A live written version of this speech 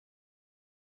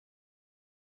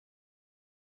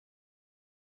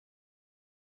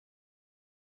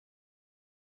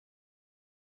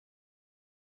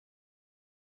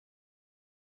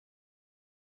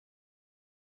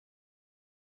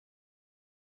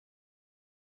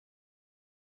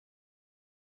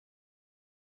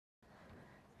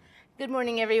Good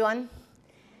morning, everyone.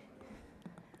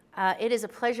 It is a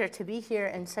pleasure to be here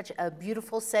in such a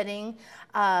beautiful setting.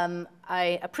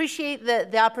 I appreciate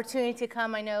the opportunity to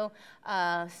come. I know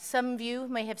some of you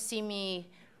may have seen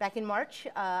me back in March.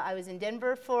 I was in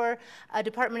Denver for a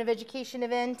Department of Education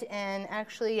event, and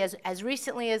actually as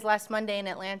recently as last Monday in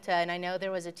Atlanta, and I know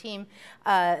there was a team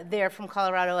there from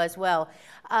Colorado as well.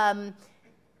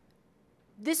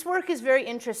 This work is very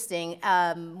interesting.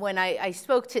 When I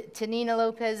spoke to Nina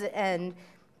Lopez and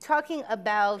talking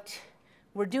about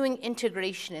we're doing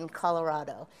integration in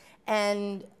Colorado.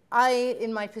 And I,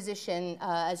 in my position,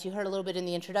 as you heard a little bit in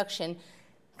the introduction,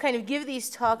 kind of give these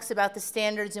talks about the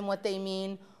standards and what they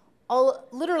mean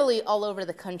literally all over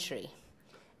the country.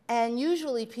 And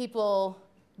usually people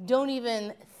don't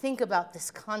even think about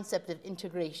this concept of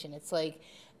integration. It's like,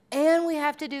 and we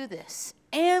have to do this,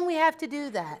 and we have to do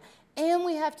that, and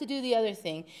we have to do the other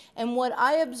thing. And what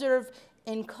I observe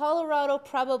in Colorado,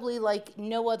 probably like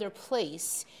no other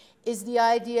place, is the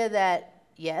idea that,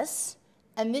 yes,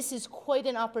 and this is quite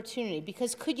an opportunity,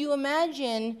 because could you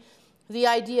imagine the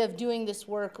idea of doing this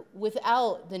work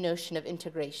without the notion of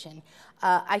integration?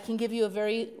 I can give you a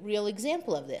very real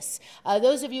example of this.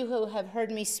 Those of you who have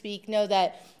heard me speak know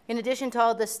that in addition to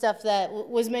all the stuff that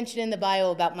was mentioned in the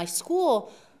bio about my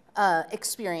school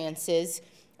experiences,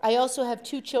 I also have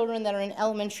 2 children that are in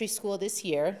elementary school this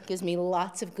year. Gives me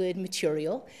lots of good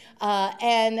material.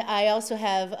 And I also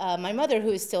have my mother, who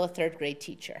is still a 3rd grade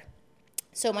teacher.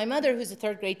 So my mother, who's a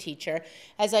 3rd grade teacher,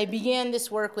 as I began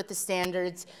this work with the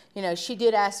standards, you know, she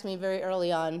did ask me very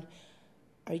early on,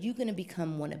 are you going to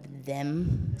become one of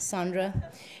them, Sandra?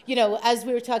 You know, as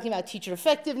we were talking about teacher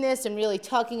effectiveness and really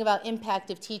talking about impact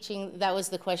of teaching, that was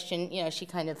the question, you know, she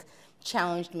kind of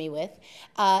challenged me with.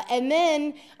 And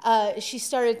then she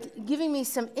started giving me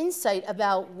some insight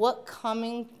about what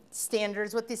common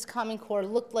standards, what this Common Core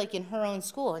looked like in her own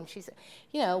school. And she said,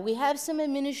 you know, we have some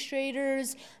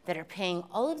administrators that are paying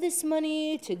all of this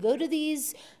money to go to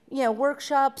these, you know,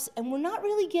 workshops, and we're not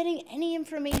really getting any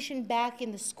information back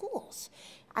in the schools.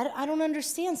 I don't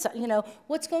understand, you know,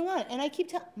 what's going on. And I keep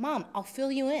telling, Mom, I'll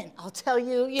fill you in. I'll tell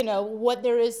you, you know, what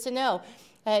there is to know.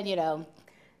 And, you know,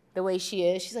 the way she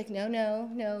is, she's like,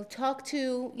 no, talk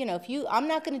to, you know, I'm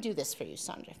not going to do this for you,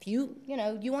 Sandra. If you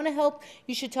want to help,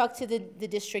 you should talk to the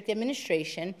district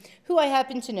administration, who I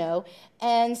happen to know.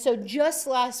 And so just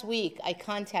last week, I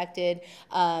contacted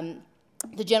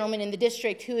the gentleman in the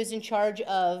district who is in charge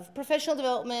of professional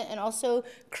development and also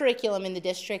curriculum in the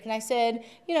district. And I said,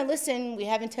 you know, listen, we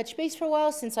haven't touched base for a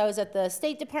while since I was at the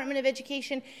State Department of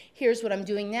Education. Here's what I'm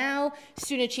doing now.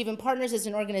 Student Achievement Partners as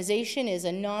an organization is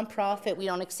a nonprofit. We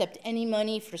don't accept any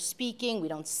money for speaking. We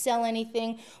don't sell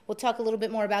anything. We'll talk a little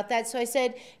bit more about that. So I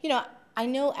said, you know, I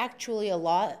know actually a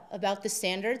lot about the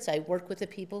standards. I work with the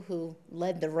people who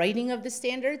led the writing of the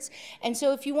standards. And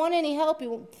so if you want any help,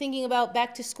 you're thinking about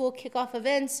back to school kickoff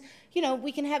events, you know,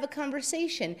 we can have a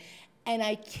conversation. And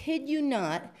I kid you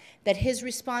not that his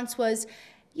response was,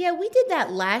 yeah, we did that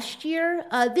last year.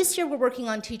 This year we're working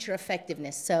on teacher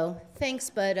effectiveness. So thanks,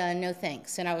 but no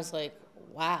thanks. And I was like,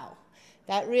 wow.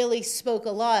 That really spoke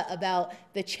a lot about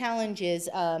the challenges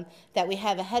that we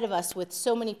have ahead of us with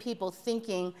so many people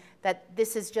thinking that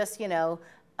this is just, you know,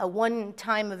 a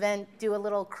one-time event, do a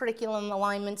little curriculum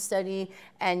alignment study,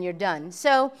 and you're done.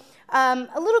 So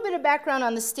a little bit of background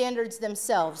on the standards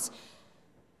themselves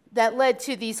that led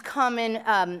to these common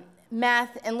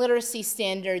math and literacy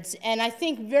standards, and I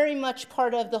think very much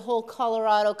part of the whole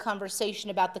Colorado conversation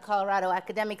about the Colorado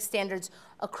academic standards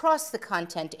across the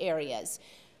content areas.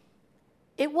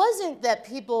 It wasn't that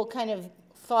people kind of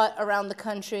thought around the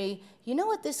country, you know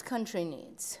what this country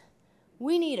needs?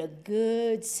 We need a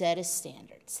good set of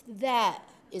standards. That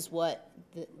is what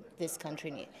this country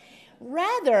needs.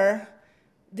 Rather,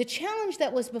 the challenge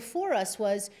that was before us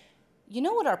was, you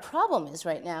know what our problem is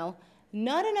right now?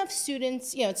 Not enough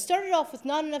students, you know, it started off with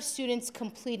not enough students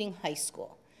completing high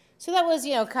school. So that was,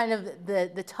 you know, kind of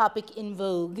the topic in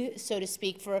vogue, so to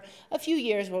speak, for a few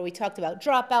years, where we talked about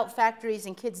dropout factories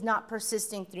and kids not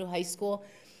persisting through high school.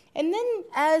 And then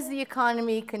as the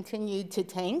economy continued to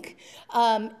tank,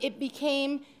 it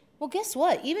became, well, guess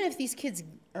what? Even if these kids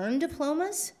earn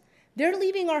diplomas, they're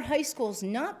leaving our high schools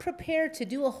not prepared to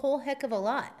do a whole heck of a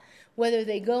lot. Whether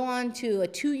they go on to a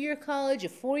 2-year college, a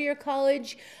 4-year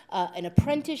college, an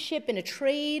apprenticeship in a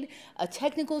trade, a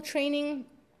technical training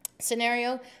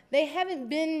scenario, they haven't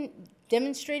been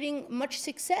demonstrating much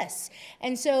success.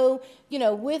 And so, you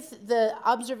know, with the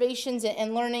observations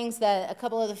and learnings that a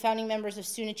couple of the founding members of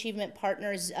Student Achievement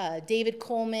Partners, David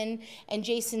Coleman and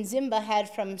Jason Zimba,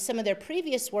 had from some of their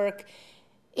previous work,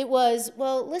 It was,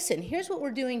 well, listen, here's what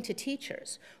we're doing to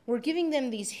teachers. We're giving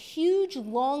them these huge,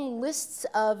 long lists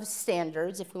of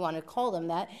standards, if we want to call them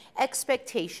that,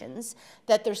 expectations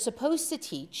that they're supposed to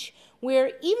teach, where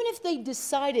even if they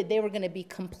decided they were going to be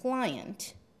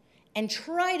compliant and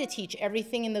try to teach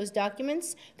everything in those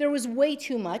documents, there was way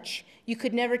too much. You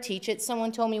could never teach it.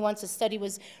 Someone told me once a study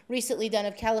was recently done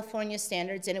of California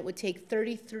standards, and it would take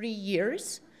 33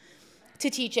 years to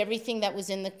teach everything that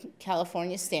was in the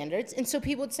California standards. And so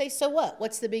people would say, so what?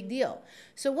 What's the big deal?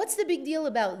 So what's the big deal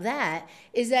about that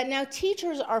is that now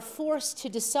teachers are forced to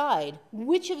decide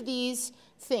which of these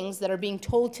things that are being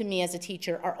told to me as a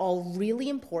teacher are all really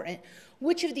important.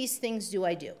 Which of these things do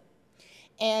I do?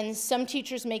 And some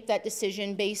teachers make that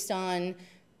decision based on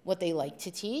what they like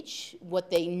to teach, what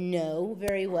they know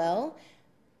very well,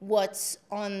 what's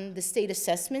on the state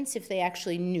assessments, if they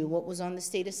actually knew what was on the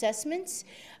state assessments.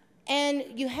 And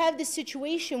you have this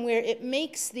situation where it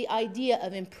makes the idea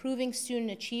of improving student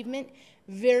achievement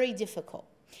very difficult.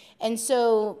 And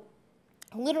so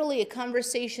literally a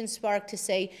conversation sparked to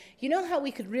say, you know how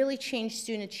we could really change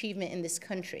student achievement in this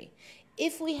country?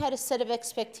 If we had a set of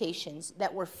expectations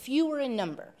that were fewer in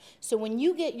number. So when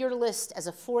you get your list as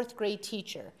a fourth grade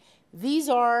teacher, these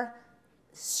are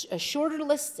a shorter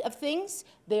list of things.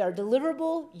 They are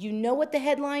deliverable. You know what the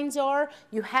headlines are.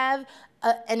 You have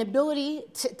an ability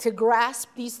to grasp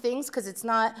these things because it's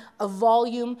not a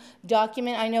volume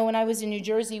document. I know when I was in New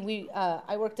Jersey,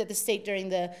 I worked at the state during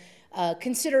the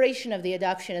consideration of the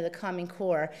adoption of the Common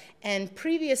Core. And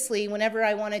previously, whenever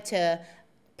I wanted to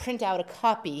print out a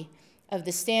copy of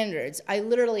the standards, I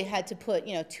literally had to put,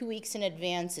 2 weeks in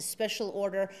advance, a special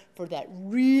order for that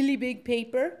really big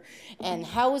paper. And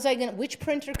how was I going to, which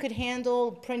printer could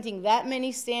handle printing that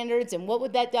many standards, and what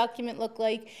would that document look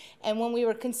like? And when we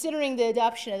were considering the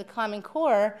adoption of the Common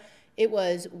Core, it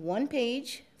was 1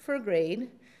 page for a grade,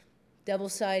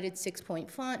 double-sided 6-point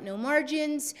font, no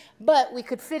margins, but we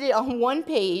could fit it on 1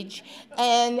 page,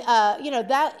 and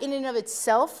that in and of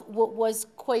itself was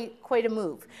quite a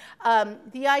move.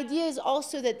 The idea is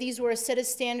also that these were a set of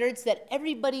standards that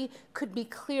everybody could be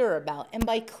clear about, and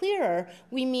by clearer,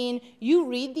 we mean you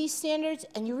read these standards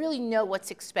and you really know what's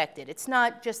expected. It's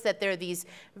not just that there are these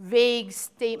vague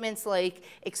statements like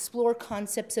explore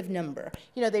concepts of number.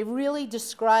 They really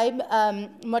describe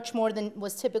much more than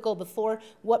was typical before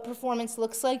what performance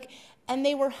looks like, and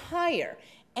they were higher.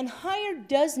 And higher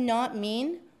does not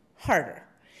mean harder.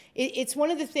 It's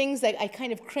one of the things that I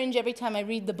kind of cringe every time I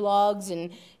read the blogs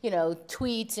and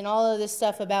tweets and all of this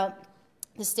stuff about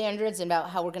the standards and about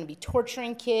how we're going to be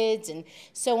torturing kids and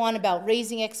so on, about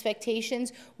raising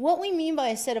expectations. What we mean by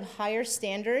a set of higher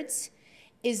standards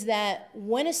is that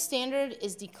when a standard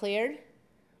is declared,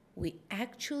 we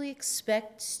actually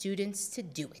expect students to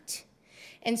do it.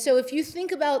 And so if you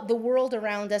think about the world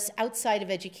around us outside of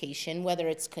education, whether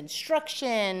it's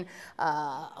construction,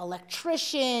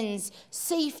 electricians,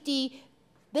 safety,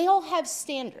 they all have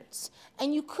standards.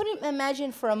 And you couldn't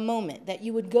imagine for a moment that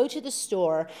you would go to the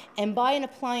store and buy an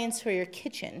appliance for your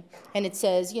kitchen, and it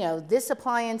says, this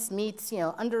appliance meets,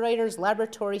 Underwriters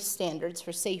Laboratory standards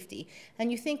for safety.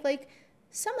 And you think, like,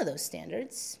 some of those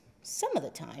standards, some of the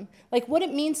time, like what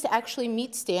it means to actually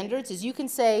meet standards is you can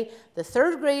say the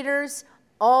third graders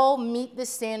all meet this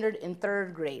standard in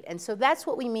third grade. And so that's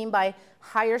what we mean by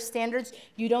higher standards.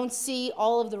 You don't see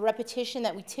all of the repetition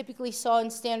that we typically saw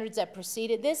in standards that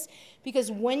preceded this,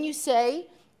 because when you say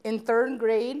in third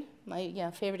grade,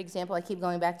 my favorite example I keep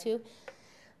going back to,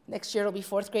 next year it'll be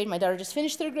fourth grade. My daughter just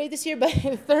finished third grade this year, but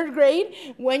in third grade,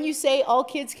 when you say all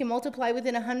kids can multiply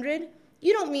within 100,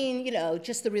 you don't mean,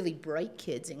 just the really bright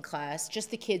kids in class, just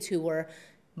the kids who were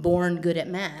born good at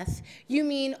math. You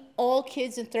mean all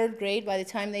kids in third grade, by the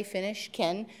time they finish,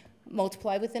 can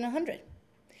multiply within 100.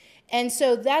 And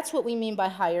so that's what we mean by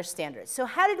higher standards. So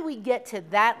how did we get to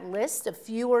that list of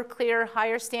fewer, clearer,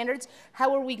 higher standards?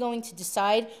 How are we going to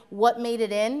decide what made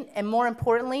it in, and more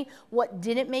importantly, what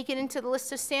didn't make it into the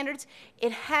list of standards?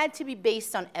 It had to be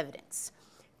based on evidence.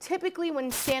 Typically,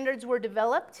 when standards were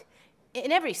developed,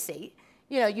 in every state,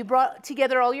 you brought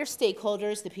together all your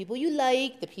stakeholders, the people you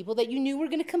like, the people that you knew were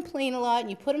going to complain a lot, and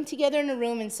you put them together in a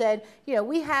room and said,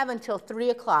 we have until 3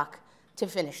 o'clock to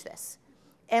finish this.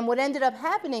 And what ended up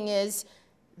happening is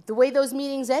the way those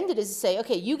meetings ended is to say,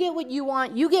 okay, you get what you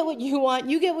want, you get what you want,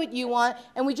 you get what you want,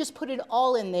 and we just put it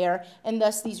all in there, and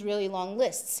thus these really long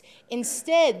lists.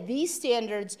 Instead, these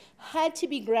standards had to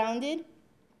be grounded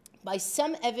by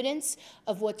some evidence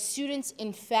of what students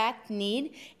in fact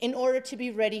need in order to be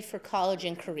ready for college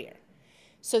and career.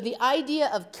 So the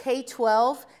idea of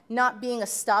K-12 not being a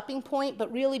stopping point,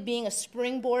 but really being a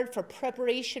springboard for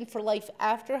preparation for life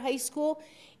after high school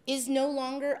is no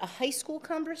longer a high school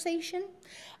conversation.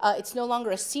 It's no longer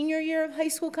a senior year of high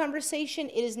school conversation.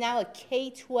 It is now a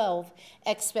K-12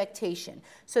 expectation.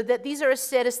 So that these are a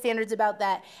set of standards about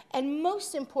that. And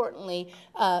most importantly,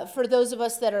 for those of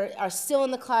us that are still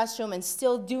in the classroom and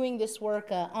still doing this work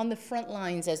on the front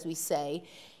lines, as we say,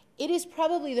 it is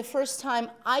probably the first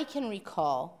time I can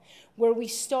recall where we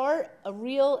start a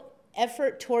real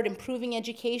effort toward improving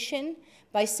education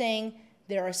by saying,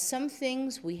 there are some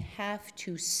things we have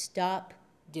to stop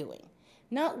doing.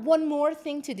 Not one more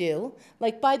thing to do,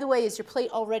 like, by the way, is your plate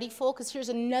already full? Because here's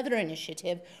another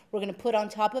initiative we're going to put on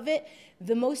top of it.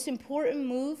 The most important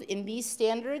move in these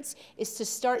standards is to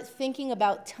start thinking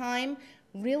about time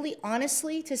really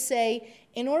honestly, to say,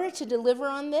 in order to deliver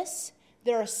on this,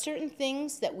 there are certain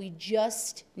things that we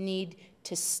just need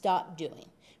to stop doing,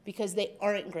 because they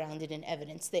aren't grounded in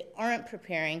evidence. They aren't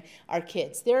preparing our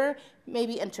kids. They're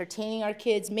maybe entertaining our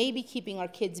kids, maybe keeping our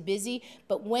kids busy,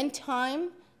 but when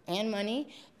time and money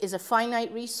is a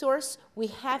finite resource, we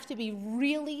have to be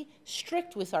really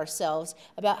strict with ourselves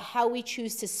about how we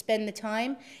choose to spend the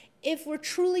time if we're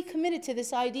truly committed to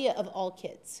this idea of all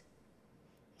kids.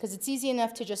 Because it's easy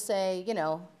enough to just say, you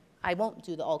know, I won't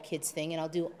do the all kids thing, and I'll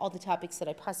do all the topics that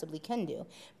I possibly can do.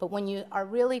 But when you are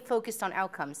really focused on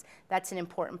outcomes, that's an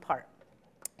important part.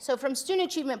 So from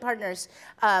Student Achievement Partners,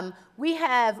 we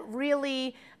have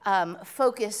really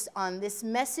focused on this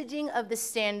messaging of the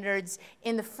standards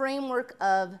in the framework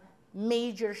of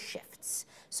major shifts.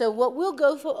 So what we'll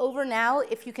go over now,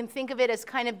 if you can think of it as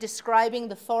kind of describing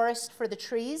the forest for the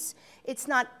trees, it's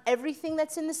not everything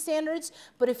that's in the standards,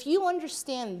 but if you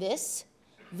understand this,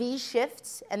 these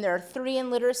shifts, and there are 3 in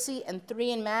literacy and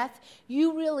 3 in math,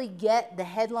 you really get the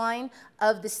headline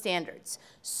of the standards.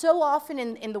 So often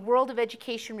in the world of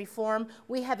education reform,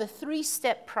 we have a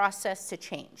 3-step process to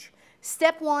change.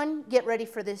 Step 1, get ready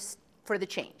for the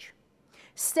change.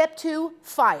 Step 2,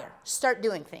 fire, start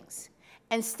doing things.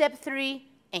 And step 3,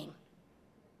 aim.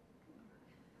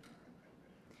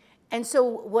 And so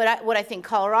what I think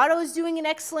Colorado is doing an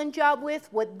excellent job with,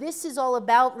 what this is all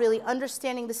about, really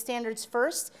understanding the standards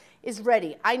first, is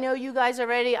ready. I know you guys are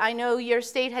ready. I know your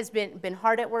state has been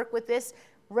hard at work with this.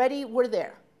 Ready, we're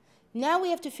there. Now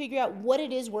we have to figure out what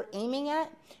it is we're aiming at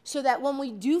so that when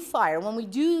we do fire, when we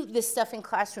do this stuff in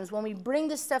classrooms, when we bring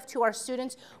this stuff to our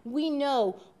students, we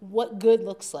know what good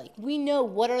looks like. We know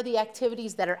what are the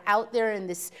activities that are out there in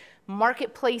this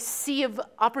marketplace sea of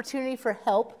opportunity for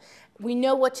help. We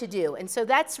know what to do. And so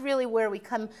that's really where we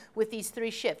come with these 3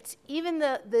 shifts. Even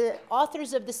the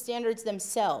authors of the standards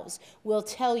themselves will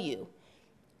tell you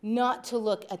not to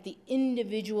look at the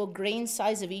individual grain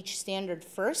size of each standard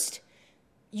first.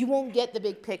 You won't get the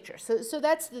big picture. So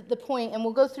that's the point, and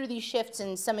we'll go through these shifts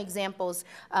and some examples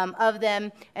of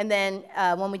them, and then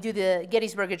when we do the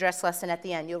Gettysburg Address lesson at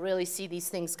the end, you'll really see these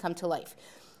things come to life.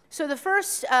 So the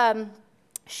first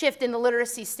shift in the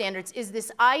literacy standards is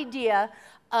this idea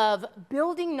of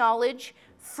building knowledge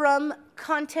from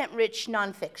content-rich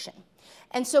nonfiction.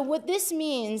 And so what this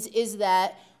means is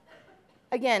that,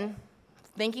 again,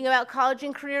 thinking about college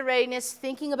and career readiness,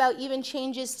 thinking about even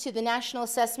changes to the national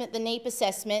assessment, the NAEP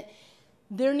assessment,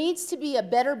 there needs to be a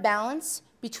better balance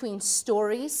between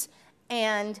stories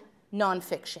and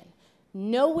nonfiction.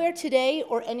 Nowhere today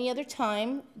or any other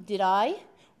time did I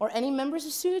or any members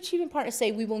of Student Achievement Partners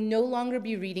say we will no longer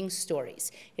be reading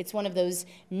stories. It's one of those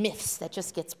myths that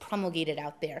just gets promulgated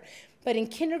out there. But in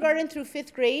kindergarten through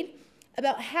 5th grade,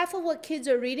 about half of what kids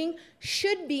are reading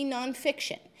should be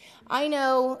nonfiction. I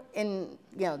know in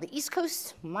the East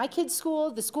Coast, my kids'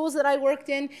 school, the schools that I worked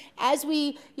in, as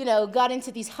we got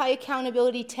into these high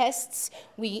accountability tests,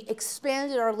 we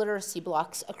expanded our literacy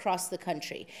blocks across the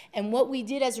country. And what we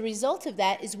did as a result of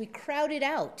that is we crowded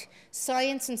out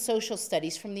science and social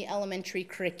studies from the elementary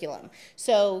curriculum.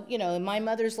 So, in my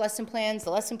mother's lesson plans,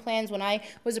 the lesson plans when I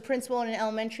was a principal in an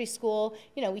elementary school,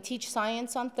 we teach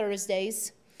science on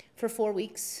Thursdays for 4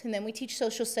 weeks, and then we teach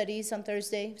social studies on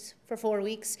Thursdays for 4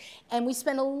 weeks, and we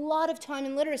spend a lot of time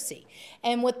in literacy.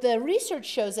 And what the research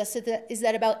shows us is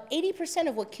that about 80%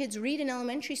 of what kids read in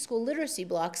elementary school literacy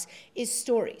blocks is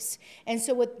stories. And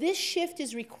so what this shift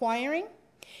is requiring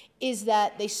is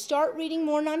that they start reading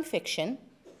more nonfiction,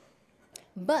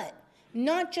 but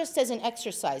not just as an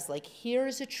exercise, like here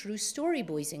is a true story,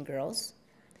 boys and girls,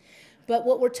 but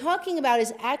what we're talking about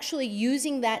is actually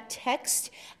using that text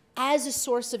as a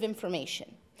source of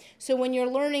information. So when you're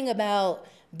learning about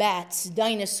bats,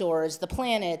 dinosaurs, the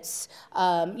planets,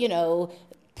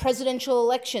 presidential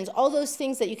elections, all those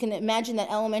things that you can imagine that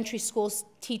elementary school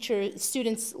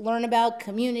students learn about,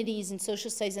 communities and social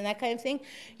studies and that kind of thing,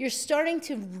 you're starting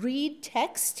to read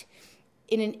text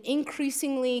in an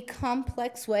increasingly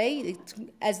complex way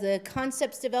as the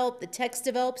concepts develop, the text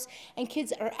develops, and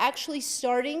kids are actually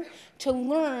starting to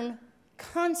learn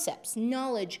concepts,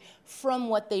 knowledge from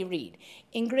what they read.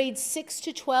 In grades 6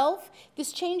 to 12,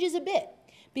 this changes a bit,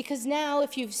 because now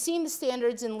if you've seen the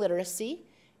standards in literacy,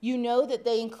 you know that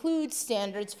they include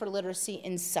standards for literacy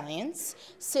in science,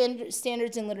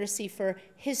 standards in literacy for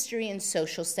history and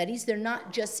social studies. They're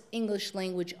not just English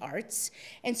language arts.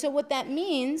 And so what that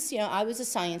means, I was a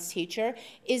science teacher,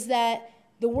 is that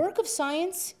the work of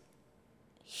science,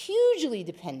 hugely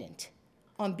dependent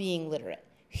on being literate,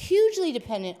 hugely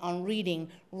dependent on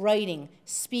reading, writing,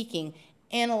 speaking,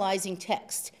 analyzing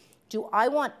text. Do I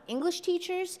want English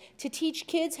teachers to teach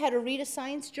kids how to read a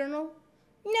science journal?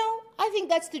 No, I think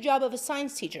that's the job of a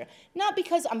science teacher. Not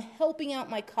because I'm helping out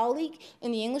my colleague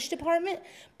in the English department,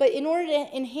 but in order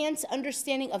to enhance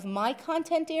understanding of my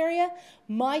content area,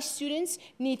 my students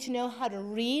need to know how to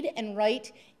read and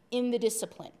write in the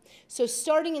discipline. So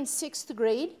starting in 6th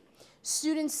grade,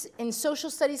 students in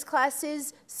social studies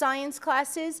classes, science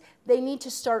classes, they need to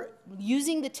start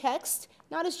using the text,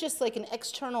 not as just like an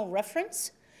external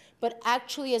reference, but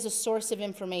actually as a source of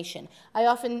information. I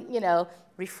often,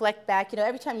 reflect back,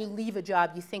 every time you leave a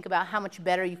job, you think about how much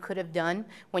better you could have done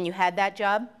when you had that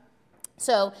job.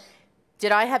 So,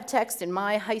 did I have text in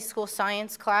my high school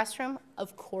science classroom?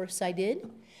 Of course I did.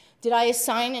 Did I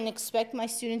assign and expect my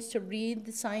students to read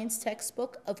the science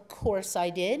textbook? Of course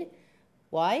I did.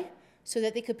 Why? So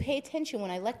that they could pay attention when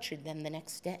I lectured them the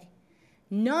next day.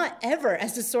 Not ever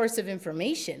as a source of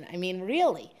information. I mean,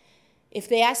 really. If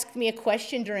they asked me a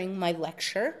question during my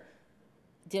lecture,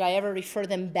 did I ever refer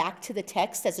them back to the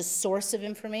text as a source of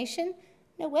information?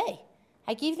 No way.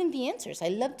 I gave them the answers. I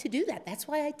love to do that. That's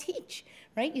why I teach,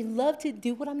 right? You love to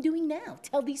do what I'm doing now,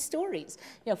 tell these stories,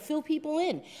 fill people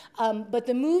in. But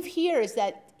the move here is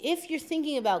that if you're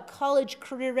thinking about college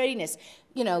career readiness,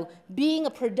 being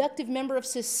a productive member of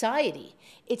society,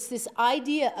 it's this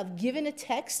idea of given a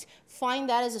text, find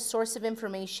that as a source of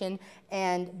information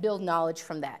and build knowledge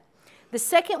from that. The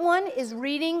second one is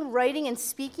reading, writing, and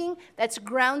speaking that's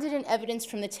grounded in evidence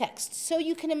from the text. So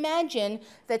you can imagine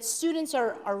that students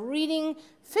are reading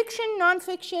fiction,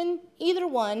 nonfiction, either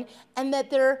one, and that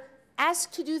they're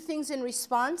asked to do things in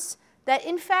response that,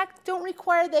 in fact, don't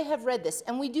require they have read this.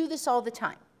 And we do this all the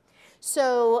time.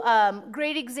 So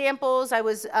great examples. I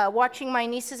was watching my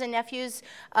nieces and nephews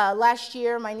last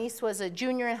year. My niece was a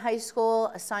junior in high school,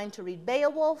 assigned to read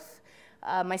Beowulf.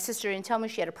 My sister didn't tell me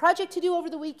she had a project to do over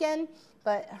the weekend,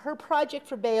 but her project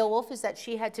for Beowulf is that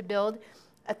she had to build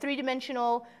a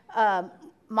three-dimensional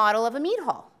model of a mead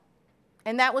hall.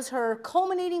 And that was her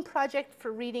culminating project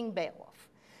for reading Beowulf.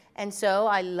 And so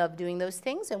I love doing those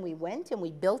things, and we went and we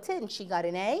built it, and she got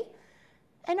an A.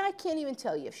 And I can't even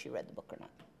tell you if she read the book or not.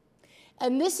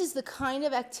 And this is the kind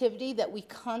of activity that we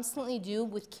constantly do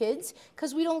with kids,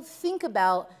 because we don't think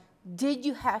about, did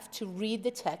you have to read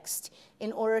the text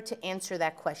in order to answer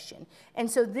that question? And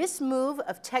so this move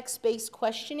of text-based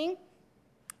questioning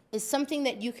is something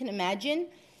that you can imagine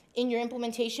in your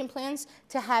implementation plans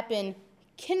to happen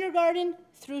kindergarten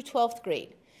through 12th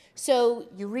grade. So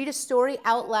you read a story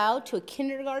out loud to a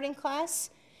kindergarten class,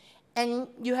 and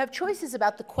you have choices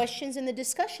about the questions and the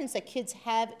discussions that kids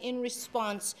have in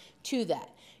response to that.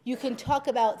 You can talk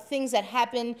about things that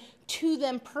happen to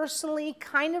them personally,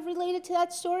 kind of related to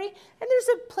that story, and there's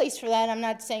a place for that. I'm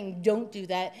not saying don't do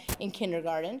that in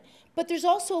kindergarten, but there's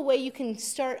also a way you can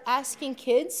start asking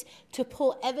kids to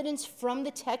pull evidence from the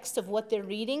text of what they're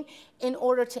reading in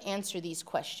order to answer these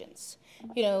questions.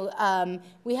 We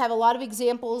have a lot of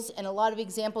examples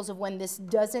of when this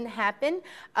doesn't happen,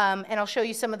 and I'll show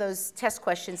you some of those test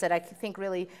questions that I think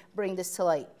really bring this to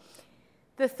light.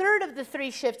 The third of the 3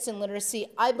 shifts in literacy,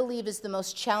 I believe, is the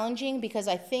most challenging because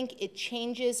I think it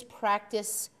changes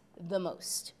practice the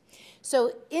most.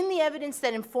 So in the evidence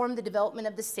that informed the development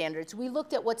of the standards, we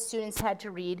looked at what students had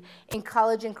to read in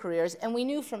college and careers, and we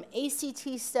knew from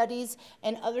ACT studies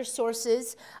and other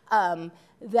sources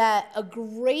that a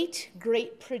great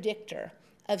predictor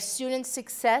of student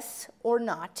success or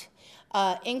not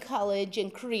in college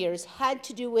and careers had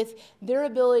to do with their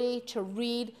ability to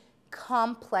read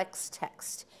complex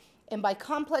text. And by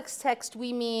complex text,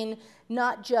 we mean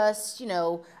not just,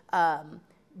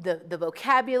 the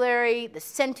vocabulary, the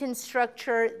sentence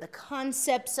structure, the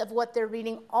concepts of what they're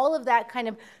reading, all of that kind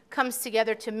of comes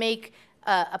together to make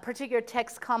a particular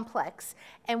text complex.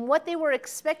 And what they were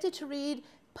expected to read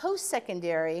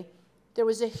post-secondary, there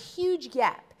was a huge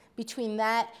gap between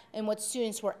that and what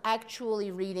students were actually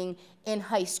reading in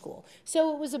high school.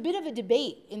 So it was a bit of a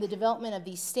debate in the development of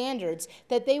these standards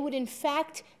that they would in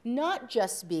fact not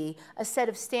just be a set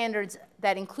of standards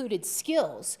that included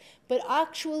skills, but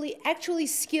actually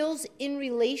skills in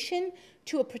relation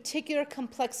to a particular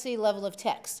complexity level of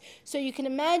text. So you can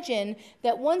imagine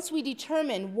that once we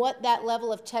determined what that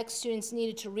level of text students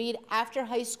needed to read after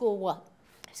high school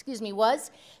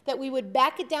was that we would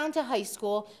back it down to high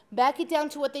school, back it down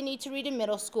to what they need to read in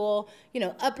middle school,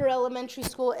 upper elementary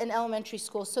school and elementary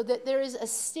school, so that there is a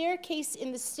staircase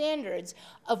in the standards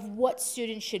of what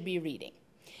students should be reading.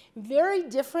 Very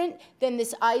different than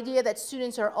this idea that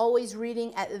students are always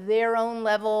reading at their own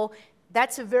level.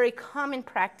 That's a very common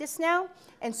practice now.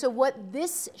 And so what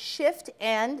this shift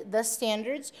and the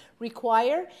standards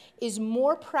require is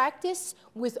more practice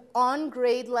with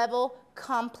on-grade level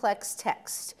complex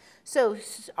text. So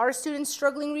are students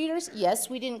struggling readers? Yes,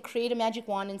 we didn't create a magic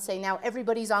wand and say now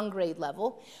everybody's on grade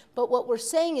level. But what we're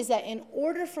saying is that in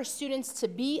order for students to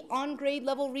be on grade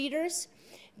level readers,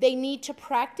 they need to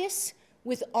practice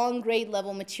with on grade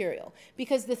level material.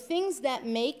 Because the things that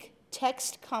make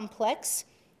text complex,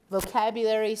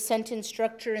 vocabulary, sentence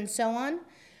structure, and so on,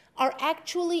 are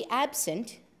actually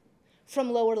absent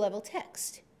from lower level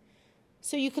text.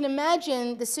 So you can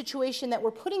imagine the situation that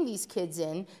we're putting these kids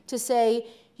in to say,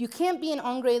 you can't be an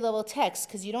on-grade level text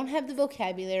because you don't have the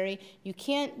vocabulary, you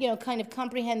can't, kind of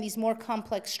comprehend these more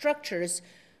complex structures,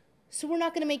 so we're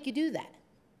not going to make you do that.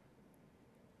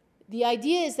 The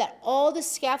idea is that all the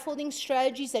scaffolding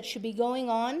strategies that should be going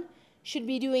on should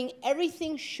be doing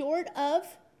everything short of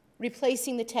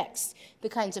replacing the text. The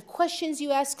kinds of questions you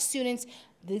ask students,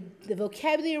 the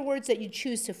vocabulary words that you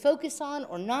choose to focus on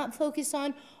or not focus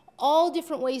on, all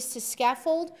different ways to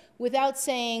scaffold without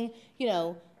saying,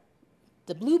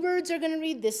 the bluebirds are going to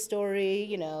read this story,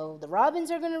 the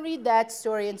robins are going to read that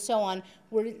story, and so on.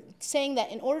 We're saying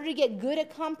that in order to get good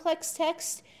at complex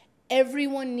text,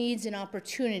 everyone needs an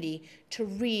opportunity to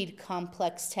read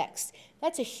complex text.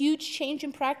 That's a huge change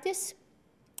in practice,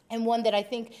 and one that I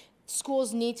think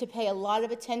schools need to pay a lot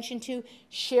of attention to,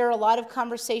 share a lot of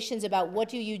conversations about what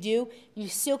do you do. You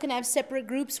still can have separate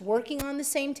groups working on the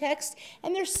same text,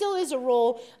 and there still is a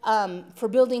role for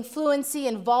building fluency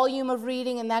and volume of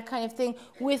reading and that kind of thing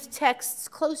with texts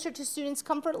closer to students'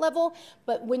 comfort level.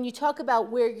 But when you talk about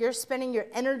where you're spending your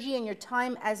energy and your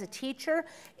time as a teacher,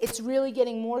 it's really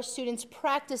getting more students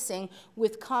practicing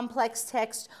with complex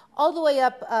text all the way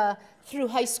up through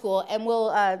high school, and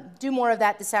we'll do more of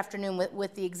that this afternoon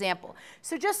with the example.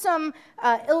 So just some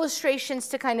illustrations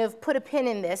to kind of put a pin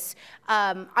in this.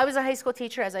 I was a high school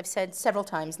teacher, as I've said several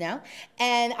times now,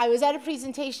 and I was at a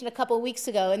presentation a couple of weeks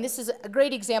ago, and this is a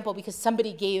great example because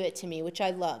somebody gave it to me, which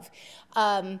I love.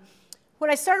 When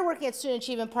I started working at Student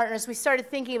Achievement Partners, we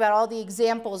started thinking about all the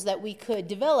examples that we could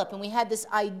develop, and we had this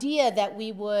idea that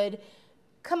we would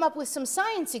come up with some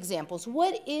science examples.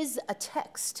 What is a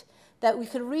text that we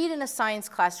could read in a science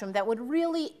classroom that would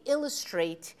really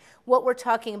illustrate what we're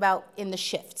talking about in the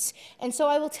shifts? And so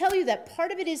I will tell you that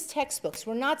part of it is textbooks.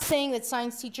 We're not saying that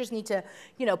science teachers need to,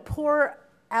 pour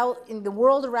out in the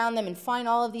world around them and find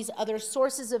all of these other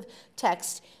sources of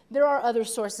text. There are other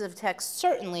sources of text,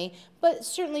 certainly, but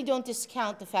certainly don't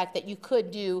discount the fact that you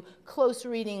could do close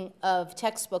reading of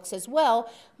textbooks as well.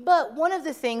 But one of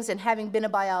the things, and having been a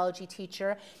biology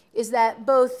teacher, is that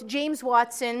both James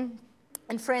Watson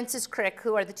and Francis Crick,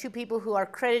 who are the two people who are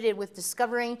credited with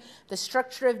discovering the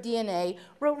structure of DNA,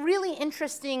 wrote really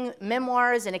interesting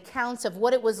memoirs and accounts of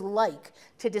what it was like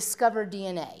to discover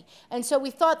DNA. And so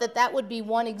we thought that that would be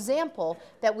one example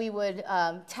that we would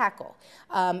tackle.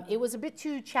 It was a bit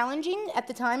too challenging at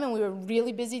the time, and we were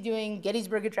really busy doing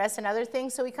Gettysburg Address and other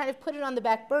things, so we kind of put it on the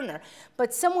back burner.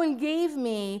 But someone gave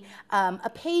me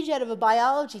a page out of a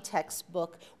biology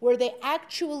textbook where they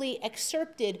actually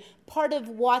excerpted part of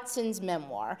Watson's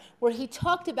memoir, where he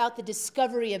talked about the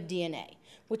discovery of DNA,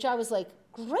 which I was like,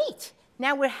 great.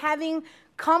 Now we're having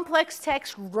complex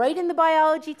text right in the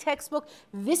biology textbook.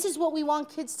 This is what we want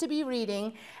kids to be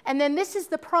reading. And then this is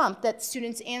the prompt that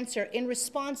students answer in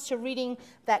response to reading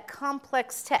that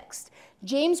complex text.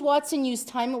 James Watson used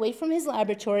time away from his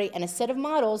laboratory and a set of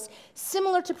models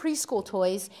similar to preschool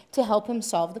toys to help him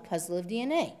solve the puzzle of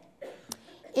DNA.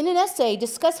 In an essay,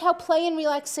 discuss how play and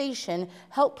relaxation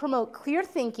help promote clear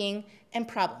thinking and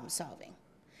problem solving.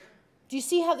 Do you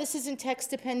see how this isn't text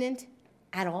dependent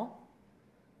at all?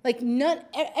 Like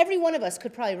every one of us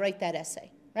could probably write that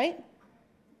essay, right?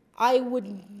 I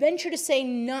would venture to say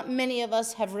not many of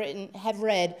us have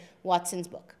read Watson's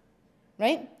book,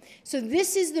 right? So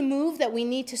this is the move that we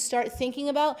need to start thinking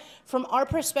about. From our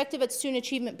perspective at Student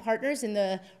Achievement Partners in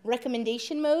the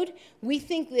recommendation mode, we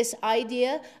think this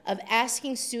idea of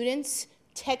asking students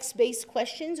text-based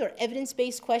questions or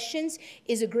evidence-based questions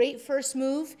is a great first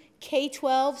move.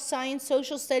 K-12, science,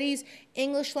 social studies,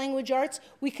 English language arts,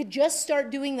 we could just start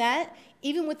doing that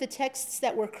even with the texts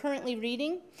that we're currently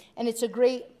reading, and it's a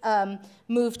great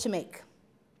move to make.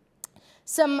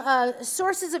 Some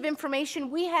sources of information.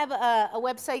 We have a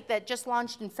website that just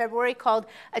launched in February called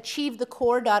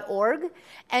achievethecore.org.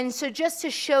 And so just to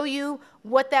show you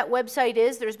what that website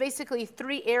is, there's basically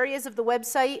 3 areas of the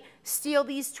website. Steal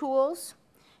these tools.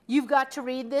 You've got to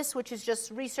read this, which is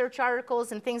just research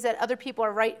articles and things that other people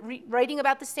are writing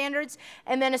about the standards.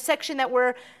 And then a section that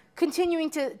we're continuing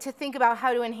to think about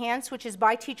how to enhance, which is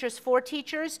by teachers for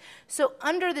teachers. So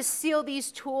under the Steal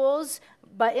These Tools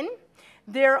button,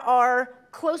 there are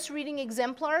close reading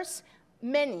exemplars,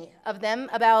 many of them,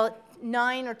 about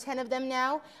 9 or 10 of them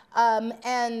now,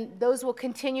 and those will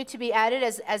continue to be added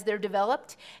as they're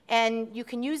developed. And you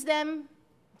can use them,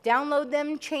 download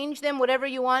them, change them, whatever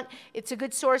you want. It's a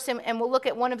good source, and we'll look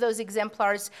at one of those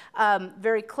exemplars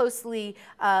very closely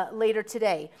later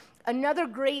today. Another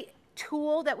great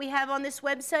tool that we have on this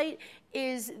website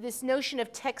is this notion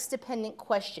of text-dependent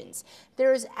questions.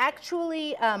 There is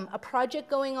actually a project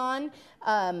going on,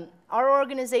 our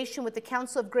organization with the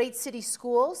Council of Great City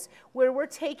Schools, where we're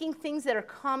taking things that are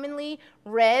commonly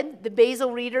read, the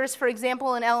basal readers, for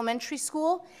example, in elementary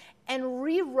school, and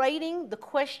rewriting the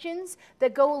questions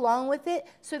that go along with it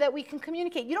so that we can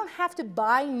communicate. You don't have to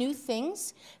buy new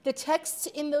things. The texts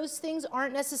in those things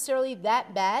aren't necessarily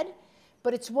that bad,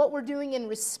 but it's what we're doing in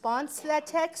response to that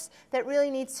text that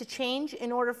really needs to change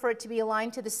in order for it to be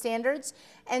aligned to the standards.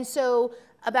 And so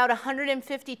about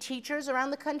 150 teachers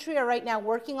around the country are right now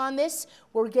working on this.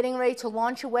 We're getting ready to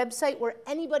launch a website where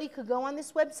anybody could go on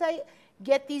this website,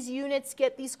 get these units,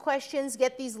 get these questions,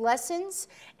 get these lessons.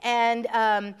 And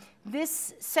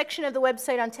this section of the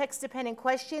website on text-dependent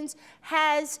questions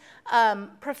has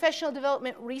professional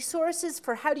development resources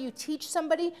for how do you teach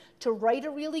somebody to write a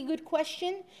really good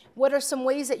question. What are some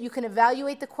ways that you can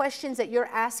evaluate the questions that you're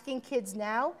asking kids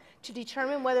now to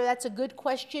determine whether that's a good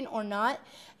question or not.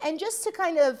 And just to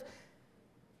kind of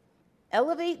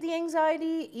elevate the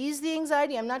anxiety, ease the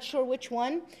anxiety, I'm not sure which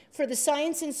one. For the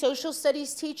science and social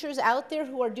studies teachers out there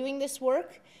who are doing this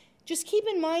work, just keep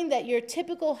in mind that your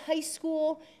typical high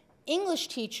school English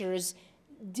teachers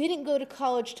didn't go to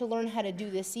college to learn how to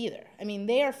do this either. I mean,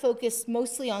 they are focused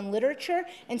mostly on literature,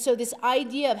 and so this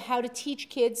idea of how to teach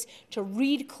kids to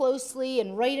read closely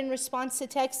and write in response to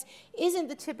text isn't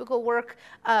the typical work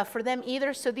for them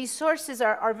either, so these sources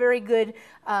are very good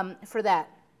for that.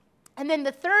 And then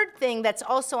the third thing that's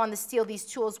also on the Steal These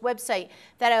Tools website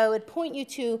that I would point you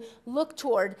to look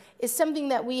toward is something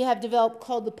that we have developed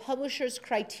called the Publisher's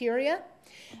Criteria.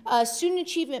 Student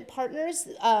Achievement Partners,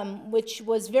 which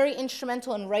was very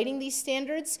instrumental in writing these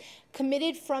standards,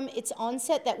 committed from its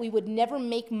onset that we would never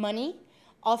make money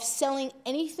off selling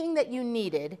anything that you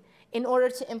needed in order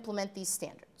to implement these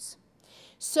standards.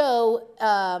 So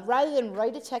rather than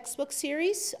write a textbook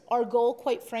series, our goal,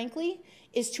 quite frankly,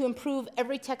 is to improve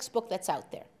every textbook that's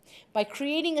out there by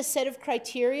creating a set of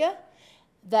criteria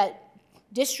that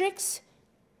districts,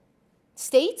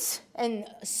 states, and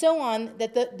so on,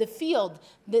 that the field,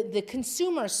 the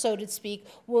consumer, so to speak,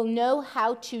 will know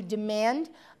how to demand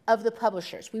of the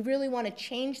publishers. We really want to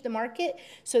change the market,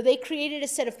 so they created a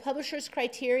set of publishers'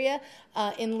 criteria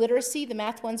in literacy. The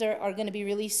math ones are going to be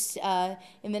released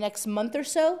in the next month or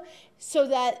so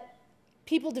that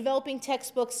people developing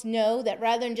textbooks know that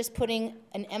rather than just putting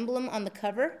an emblem on the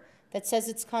cover that says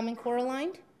it's Common Core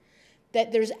aligned,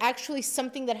 that there's actually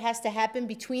something that has to happen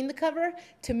between the cover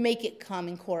to make it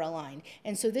Common Core aligned.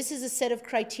 And so this is a set of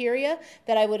criteria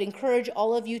that I would encourage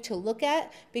all of you to look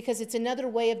at, because it's another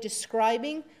way of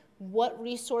describing what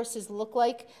resources look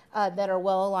like that are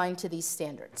well aligned to these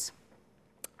standards.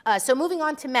 So moving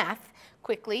on to math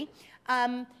quickly.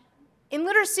 In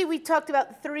literacy, we talked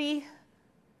about 3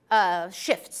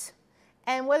 shifts.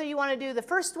 And whether you want to do the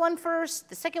first one first,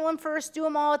 the second one first, do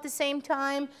them all at the same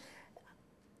time,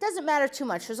 doesn't matter too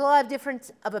much. There's a lot of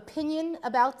difference of opinion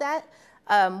about that.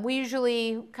 We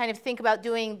usually kind of think about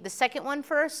doing the second one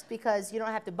first because you don't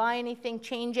have to buy anything,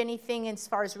 change anything as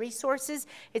far as resources.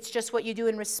 It's just what you do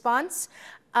in response.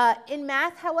 In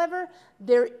math, however,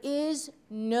 there is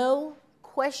no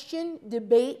question,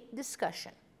 debate,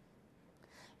 discussion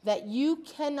that you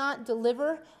cannot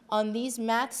deliver on these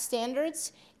math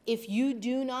standards if you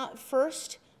do not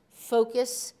first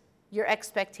focus your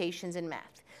expectations in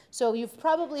math. So you've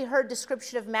probably heard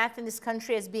description of math in this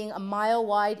country as being a mile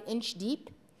wide, inch deep.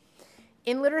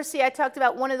 In literacy, I talked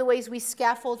about one of the ways we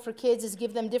scaffold for kids is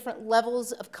give them different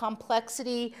levels of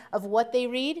complexity of what they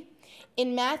read.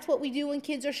 In math, what we do when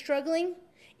kids are struggling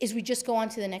is we just go on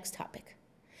to the next topic.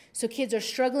 So kids are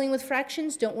struggling with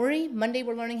fractions, don't worry, Monday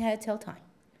we're learning how to tell time.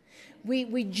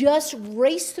 We just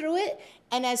race through it,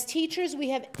 and as teachers, we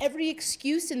have every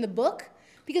excuse in the book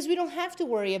because we don't have to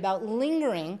worry about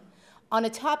lingering on a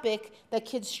topic that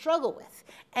kids struggle with.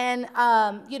 And,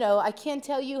 you know, I can't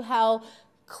tell you how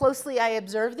closely I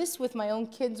observe this with my own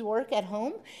kids' work at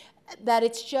home, that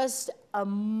it's just a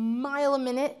mile a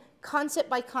minute, concept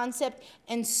by concept,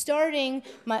 and starting,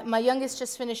 my youngest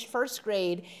just finished first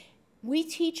grade, we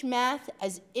teach math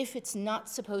as if it's not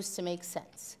supposed to make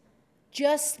sense,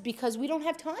 just because we don't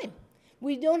have time.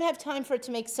 We don't have time for it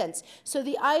to make sense. So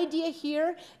the idea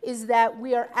here is that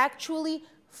we are actually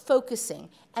focusing,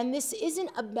 and this isn't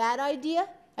a bad idea.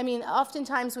 I mean,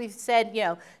 oftentimes we've said, you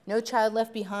know, No Child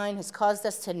Left Behind has caused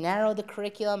us to narrow the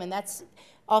curriculum, and that's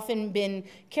often been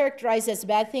characterized as a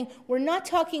bad thing. We're not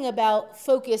talking about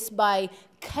focus by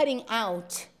cutting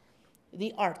out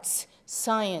the arts,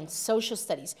 science, social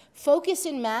studies. Focus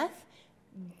in math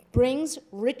brings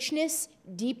richness,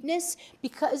 deepness,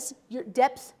 because your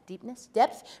depth,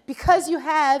 because you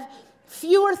have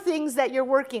fewer things that you're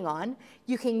working on,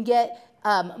 you can get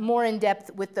more in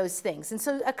depth with those things. And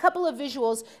so a couple of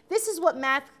visuals. This is what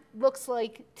math looks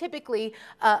like typically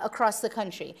across the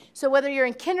country. So whether you're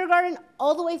in kindergarten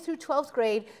all the way through 12th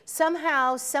grade,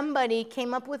 somehow somebody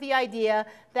came up with the idea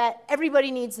that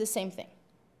everybody needs the same thing.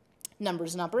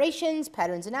 Numbers and operations,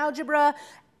 patterns and algebra,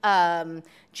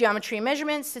 geometry and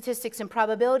measurement, statistics and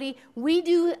probability. We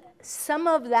do some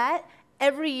of that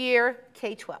every year,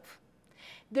 K-12.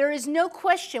 There is no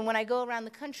question when I go around the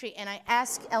country and I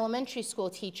ask elementary school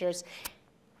teachers,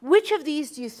 which of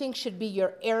these do you think should be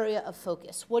your area of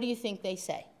focus? What do you think they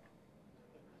say?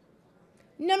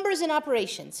 Numbers and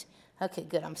operations. Okay,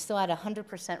 good. I'm still at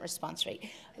 100% response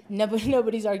rate.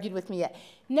 Nobody's argued with me yet.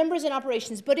 Numbers and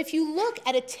operations. But if you look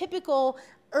at a typical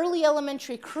early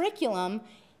elementary curriculum,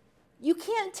 you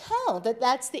can't tell that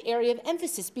that's the area of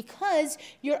emphasis because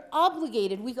you're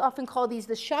obligated, we often call these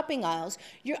the shopping aisles,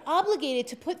 you're obligated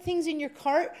to put things in your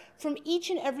cart from each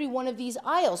and every one of these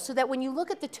aisles so that when you look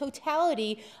at the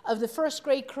totality of the first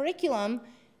grade curriculum,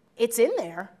 it's in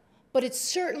there, but it's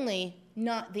certainly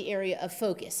not the area of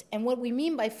focus. And what we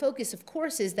mean by focus, of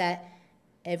course, is that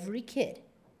every kid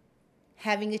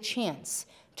having a chance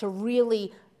to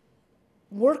really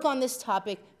work on this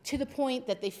topic to the point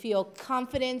that they feel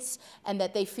confidence and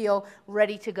that they feel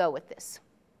ready to go with this.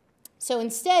 So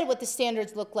instead, what the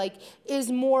standards look like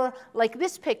is more like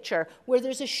this picture, where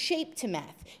there's a shape to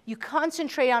math. You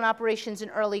concentrate on operations in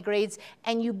early grades,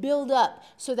 and you build up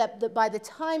so that by the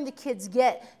time the kids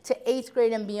get to 8th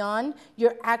grade and beyond,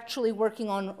 you're actually working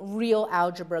on real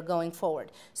algebra going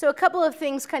forward. So a couple of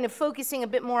things kind of focusing a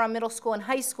bit more on middle school and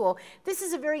high school. This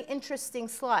is a very interesting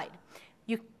slide.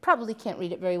 You probably can't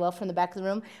read it very well from the back of the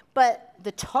room, but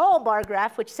the tall bar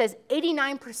graph, which says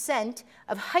 89%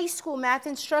 of high school math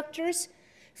instructors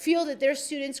feel that their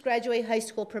students graduate high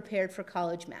school prepared for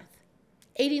college math.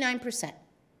 89%.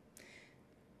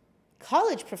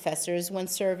 College professors, when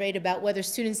surveyed about whether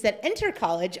students that enter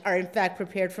college are in fact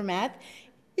prepared for math,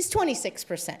 is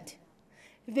 26%.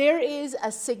 There is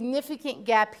a significant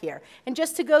gap here. And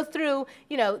just to go through,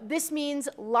 you know, this means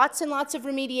lots and lots of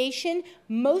remediation.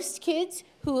 Most kids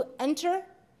who enter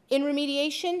in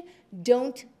remediation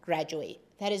don't graduate.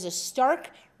 That is a stark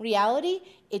reality.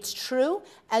 It's true.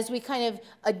 As we kind of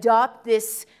adopt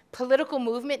this political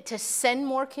movement to send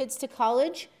more kids to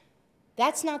college,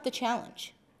 that's not the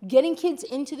challenge. Getting kids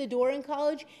into the door in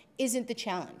college isn't the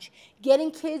challenge.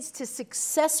 Getting kids to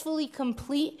successfully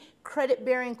complete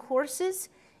credit-bearing courses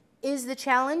is the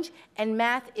challenge, and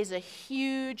math is a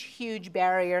huge, huge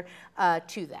barrier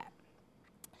to that.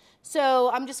 So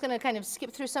I'm just going to kind of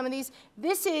skip through some of these.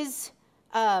 This is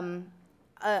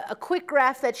a quick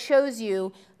graph that shows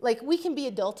you, like, we can be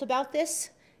adult about this.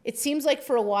 It seems like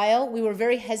for a while we were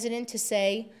very hesitant to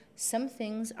say some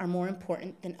things are more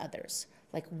important than others.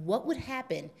 Like, what would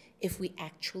happen if we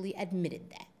actually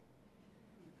admitted that?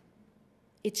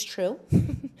 It's true.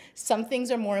 Some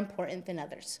things are more important than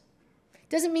others.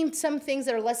 Doesn't mean some things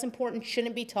that are less important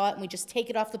shouldn't be taught and we just take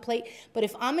it off the plate. But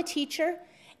if I'm a teacher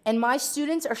and my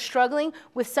students are struggling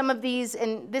with some of these,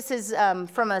 and this is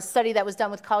from a study that was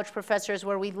done with college professors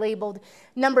where we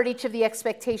numbered each of the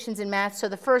expectations in math. So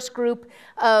the first group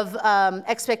of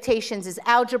expectations is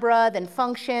algebra, then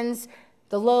functions.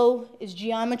 The low is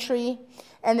geometry,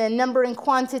 and then number and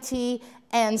quantity,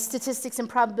 and statistics and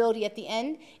probability at the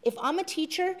end. If I'm a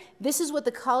teacher, this is what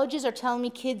the colleges are telling me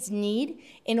kids need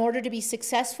in order to be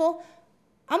successful.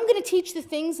 I'm going to teach the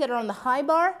things that are on the high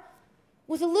bar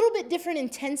with a little bit different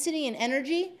intensity and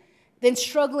energy than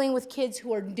struggling with kids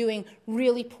who are doing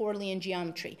really poorly in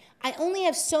geometry. I only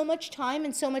have so much time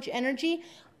and so much energy.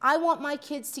 I want my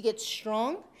kids to get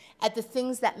strong at the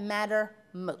things that matter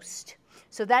most.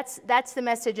 So that's the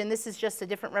message, and this is just a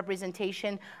different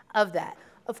representation of that.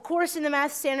 Of course, in the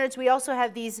math standards, we also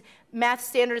have these math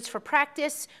standards for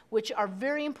practice, which are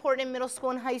very important in middle school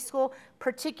and high school,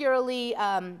 particularly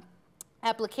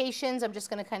applications. I'm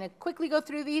just going to kind of quickly go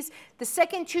through these. The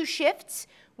second two shifts,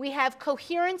 we have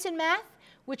coherence in math,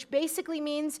 which basically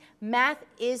means math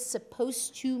is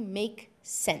supposed to make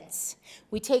sense.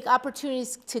 We take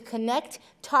opportunities to connect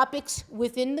topics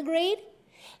within the grade,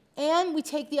 and we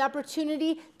take the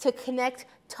opportunity to connect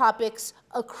topics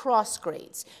across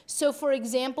grades. So for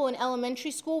example, in elementary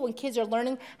school, when kids are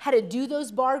learning how to do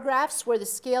those bar graphs where the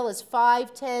scale is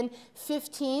 5, 10,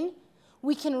 15,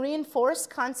 we can reinforce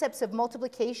concepts of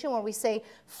multiplication where we say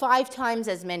 5 times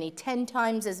as many, 10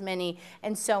 times as many,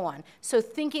 and so on. So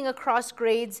thinking across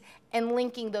grades and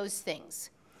linking those things.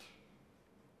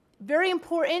 Very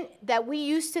important that we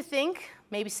used to think,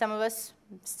 maybe some of us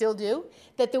still do,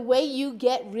 that the way you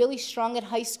get really strong at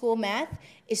high school math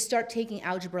is start taking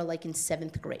algebra like in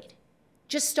 7th grade.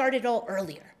 Just start it all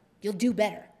earlier. You'll do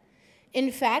better.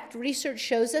 In fact, research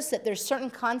shows us that there's certain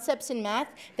concepts in math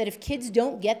that if kids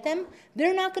don't get them,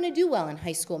 they're not going to do well in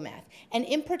high school math. And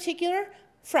in particular,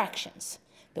 fractions,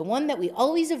 the one that we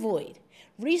always avoid.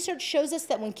 Research shows us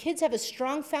that when kids have a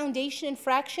strong foundation in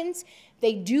fractions,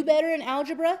 they do better in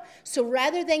algebra. So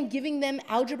rather than giving them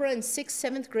algebra in 6th,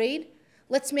 7th grade,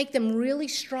 let's make them really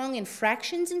strong in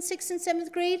fractions in 6th and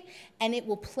 7th grade, and it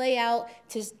will play out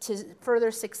to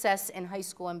further success in high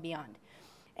school and beyond.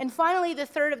 And finally, the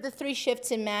third of the 3 shifts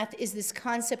in math is this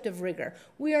concept of rigor.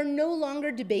 We are no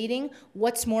longer debating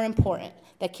what's more important,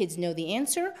 that kids know the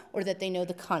answer or that they know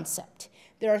the concept.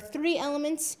 There are 3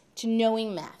 elements to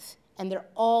knowing math, and they're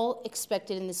all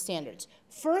expected in the standards.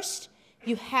 First,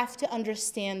 you have to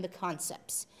understand the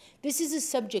concepts. This is a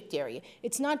subject area.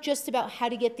 It's not just about how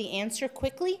to get the answer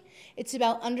quickly, it's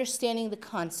about understanding the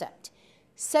concept.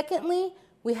 Secondly,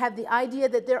 we have the idea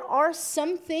that there are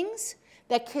some things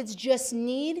that kids just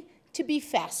need to be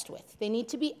fast with. They need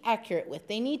to be accurate with.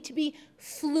 They need to be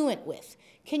fluent with.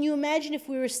 Can you imagine if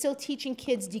we were still teaching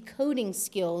kids decoding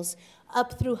skills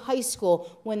up through high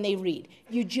school when they read?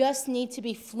 You just need to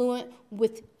be fluent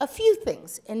with a few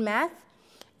things in math.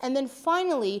 And then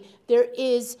finally, there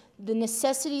is the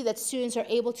necessity that students are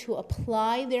able to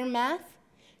apply their math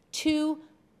to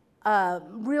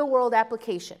real-world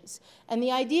applications. And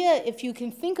the idea, if you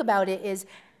can think about it, is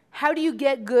how do you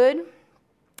get good?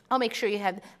 I'll make sure you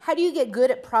have. How do you get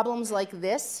good at problems like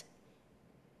this,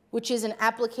 which is an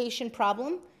application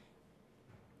problem?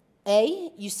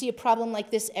 A, you see a problem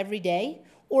like this every day.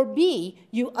 Or B,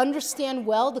 you understand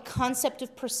well the concept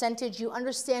of percentage. You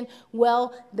understand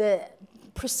well the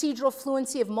procedural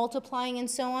fluency of multiplying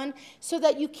and so on, so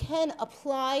that you can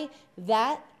apply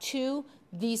that to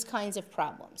these kinds of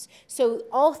problems. So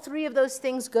all 3 of those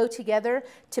things go together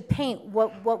to paint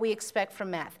what we expect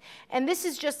from math. And this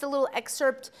is just a little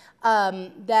excerpt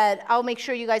that I'll make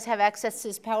sure you guys have access to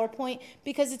this PowerPoint,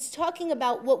 because it's talking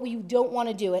about what we don't want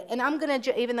to do. And I'm going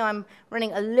to, even though I'm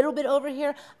running a little bit over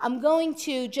here, I'm going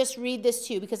to just read this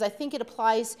to you because I think it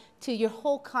applies to your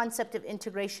whole concept of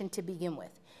integration to begin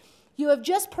with. You have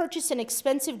just purchased an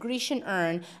expensive Grecian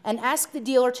urn and asked the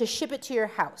dealer to ship it to your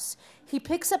house. He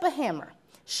picks up a hammer,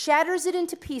 shatters it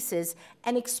into pieces,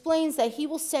 and explains that he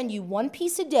will send you 1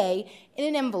 piece a day in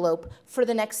an envelope for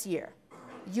the next year.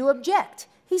 You object.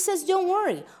 He says, don't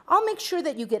worry. I'll make sure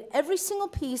that you get every single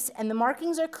piece and the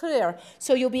markings are clear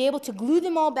so you'll be able to glue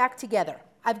them all back together.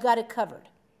 I've got it covered.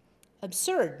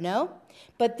 Absurd, no?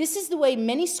 But this is the way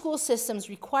many school systems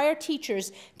require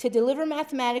teachers to deliver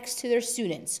mathematics to their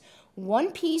students.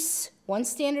 1 piece, 1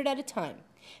 standard at a time.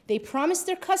 They promise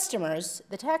their customers,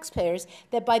 the taxpayers,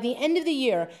 that by the end of the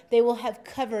year, they will have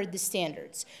covered the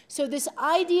standards. So this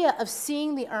idea of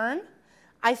seeing the urn,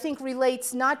 I think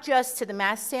relates not just to the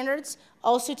math standards,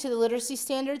 also to the literacy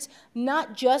standards,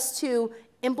 not just to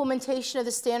implementation of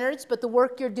the standards, but the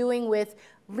work you're doing with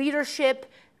leadership,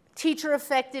 teacher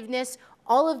effectiveness,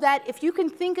 all of that. If you can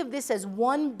think of this as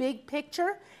one big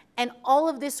picture and all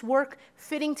of this work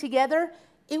fitting together,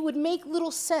 it would make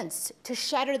little sense to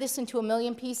shatter this into 1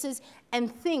 million pieces and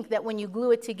think that when you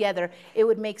glue it together, it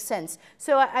would make sense.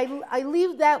 So I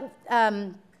leave that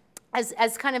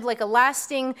as kind of like a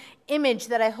lasting image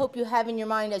that I hope you have in your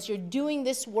mind as you're doing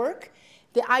this work.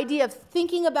 The idea of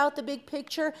thinking about the big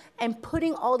picture and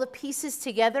putting all the pieces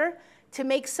together to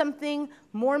make something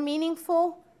more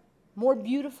meaningful, more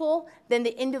beautiful than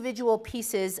the individual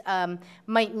pieces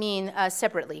might mean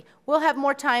separately. We'll have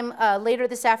more time later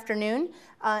this afternoon,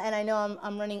 and I know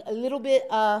I'm running a little bit,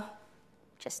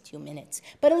 just 2 minutes,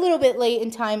 but a little bit late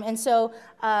in time, and so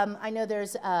I know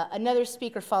there's another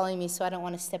speaker following me, so I don't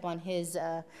want to step on his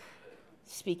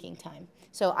speaking time.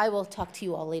 So I will talk to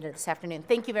you all later this afternoon.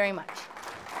 Thank you very much.